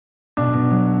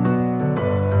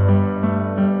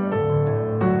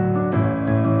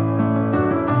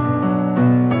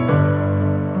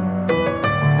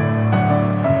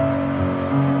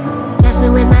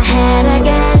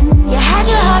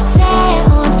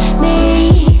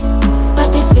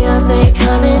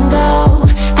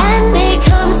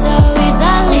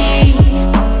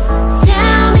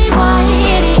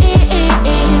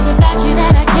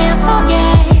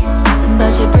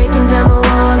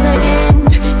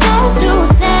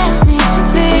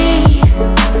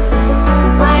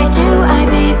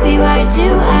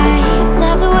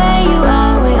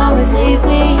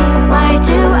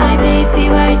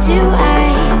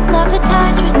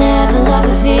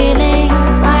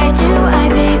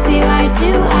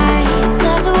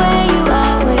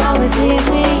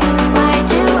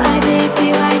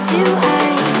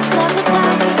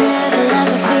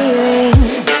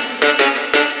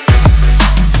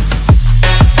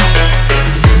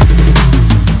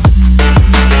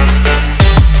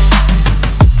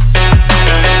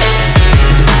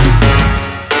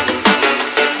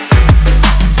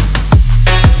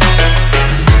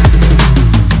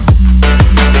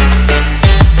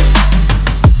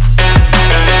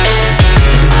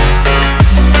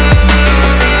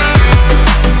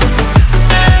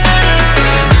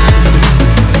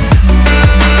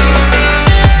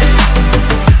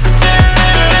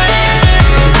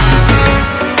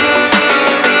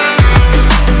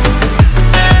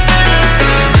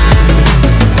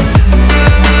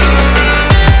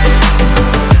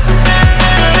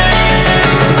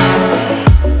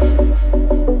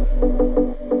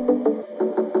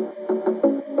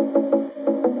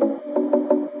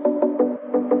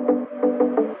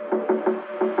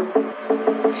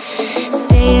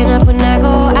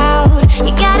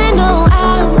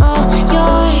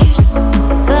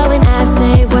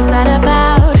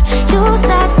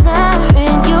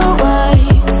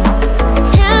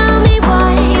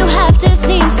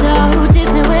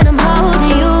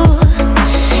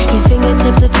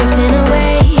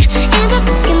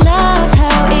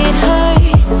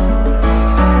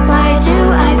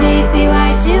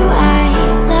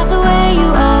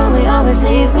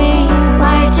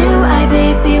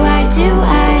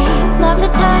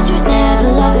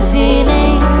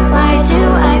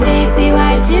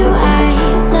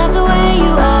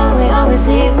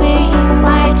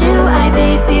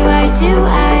do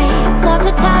I love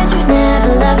the touch but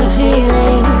never love the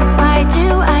feeling? Why do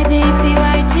I, baby,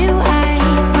 why do I?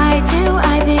 Why do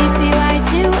I, baby, why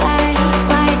do I?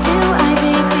 Why do I,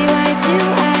 baby, why do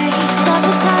I love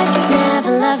the touch but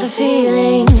never love the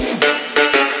feeling?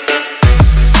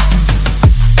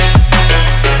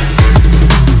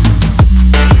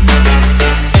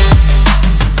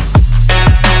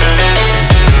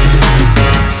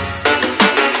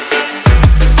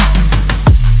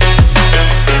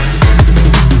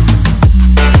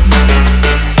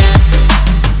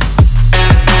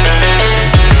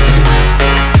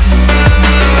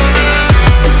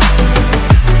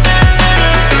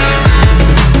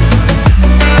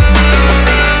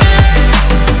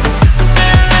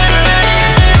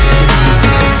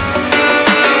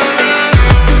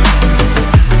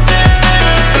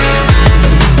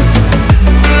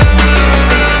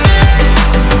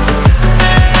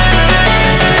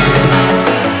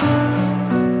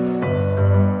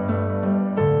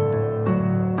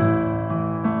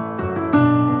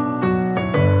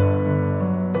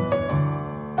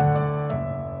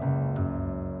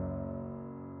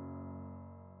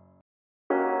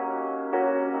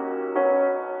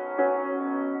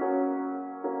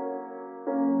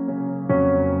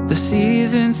 The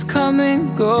seasons come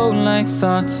and go like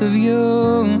thoughts of you.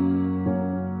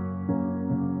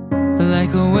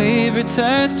 Like a wave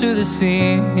returns to the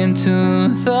sea, into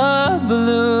the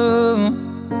blue.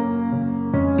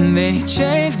 They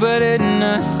change but in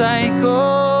a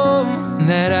cycle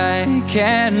that I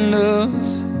can't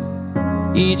lose.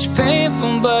 Each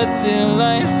painful but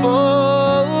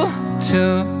delightful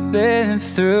to live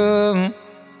through.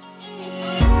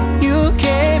 You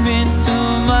came into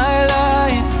my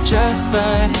life just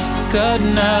like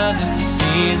another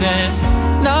season.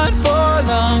 Not for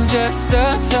long, just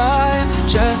a time,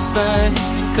 just like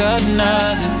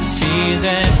another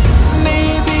season.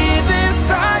 Maybe this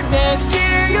time next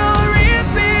year you'll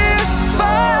reappear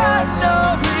for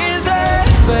no reason,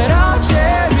 but I'll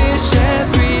cherish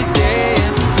every day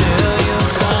until you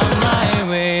come my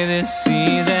way this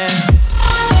season.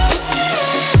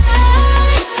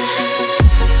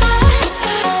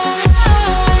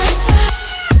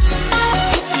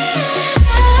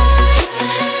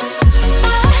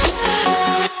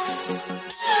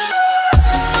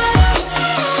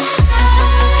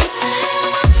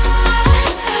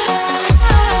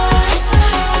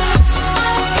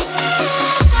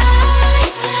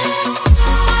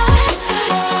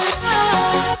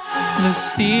 The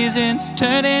seasons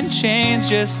turn and change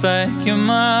just like your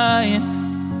mind.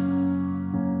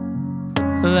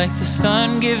 Like the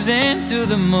sun gives into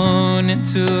the moon,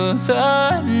 into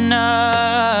the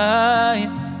night.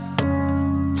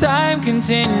 Time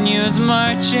continues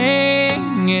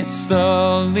marching, it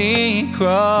slowly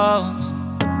crawls.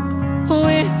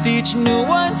 With each new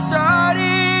one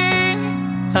starting,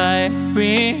 I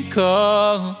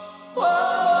recall.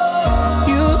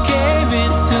 You came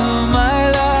into my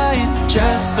life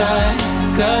just like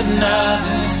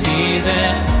another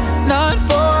season. Not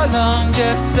for long,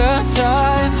 just a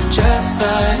time, just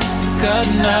like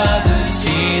another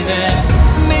season.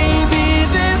 Maybe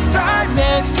this time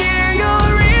next year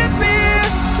you'll reappear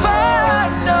for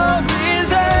no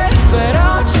reason, but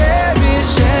I'll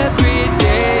cherish every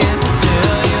day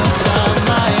until you come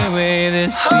my way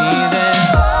this season.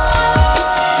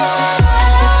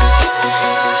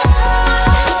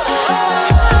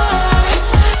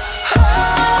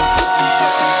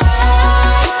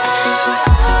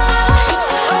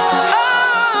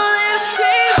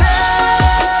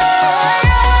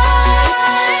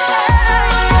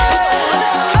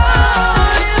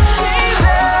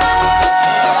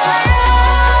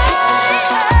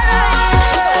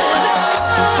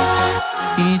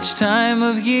 Each time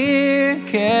of year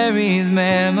carries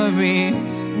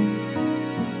memories,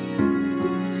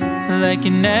 like a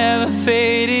never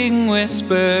fading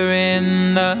whisper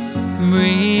in the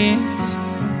breeze.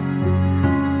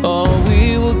 Oh,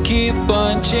 we will keep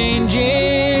on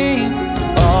changing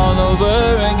all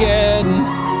over again.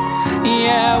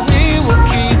 Yeah, we will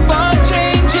keep on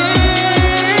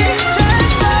changing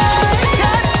just like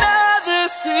another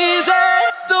season.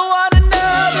 Don't want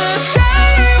another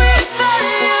day without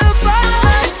you by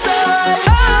my side.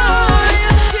 Oh,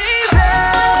 this season.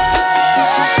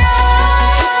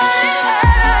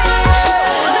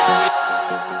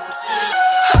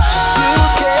 You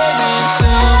came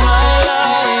into my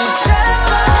life just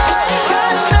like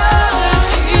another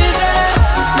season.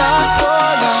 Not for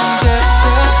long, just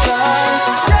a time,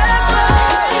 just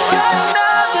like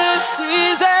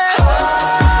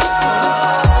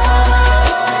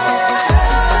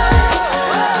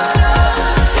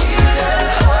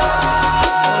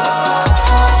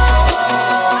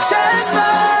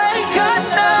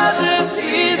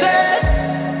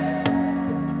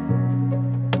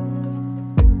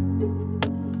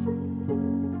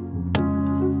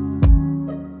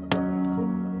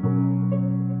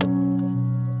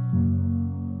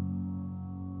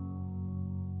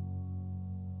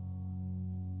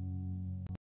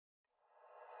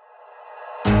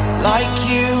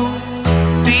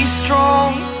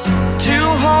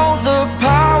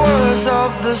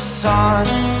the sun.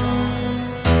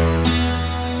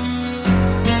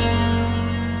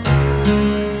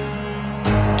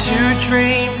 To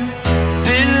dream,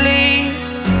 believe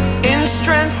in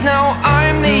strength. Now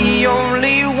I'm the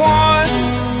only one,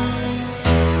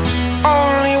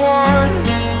 only one.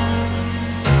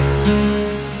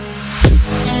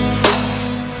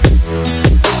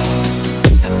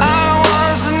 I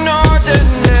was an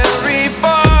ordinary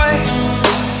boy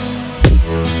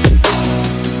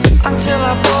until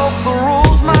I broke the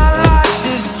rules. My life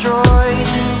destroyed,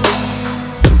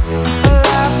 a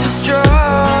life destroyed.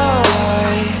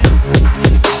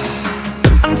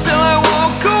 Until I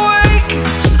woke awake,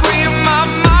 scream my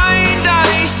mind, I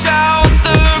shout,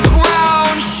 the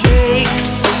ground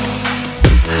shakes.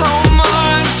 How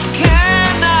much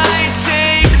can I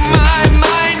take? My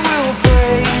mind will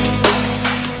break.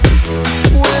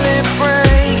 Will it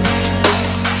break?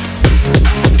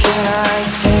 Can I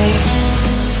take?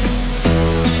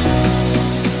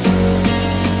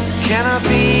 Can I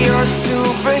be your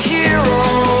superhero?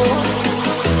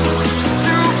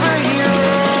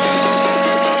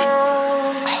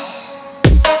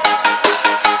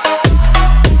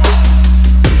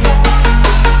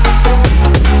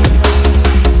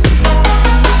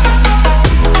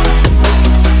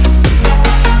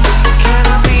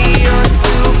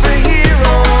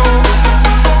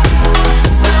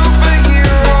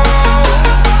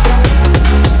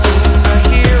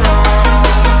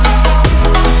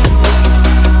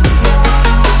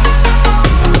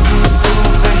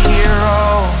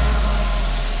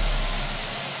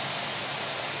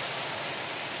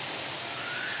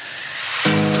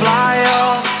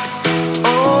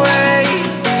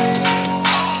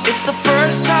 It's the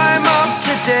first time of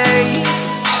today.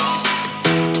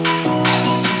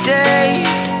 Today.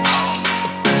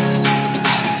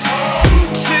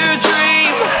 To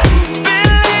dream,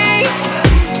 believe.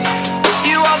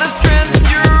 You are the strength,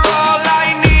 you're all I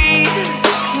need.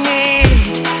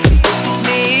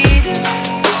 Need.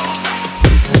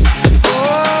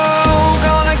 Oh,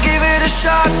 gonna give it a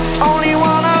shot. Only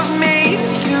one of me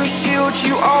to shield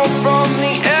you all from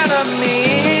the enemy.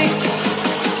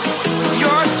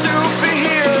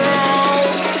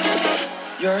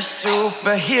 You're a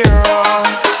superhero.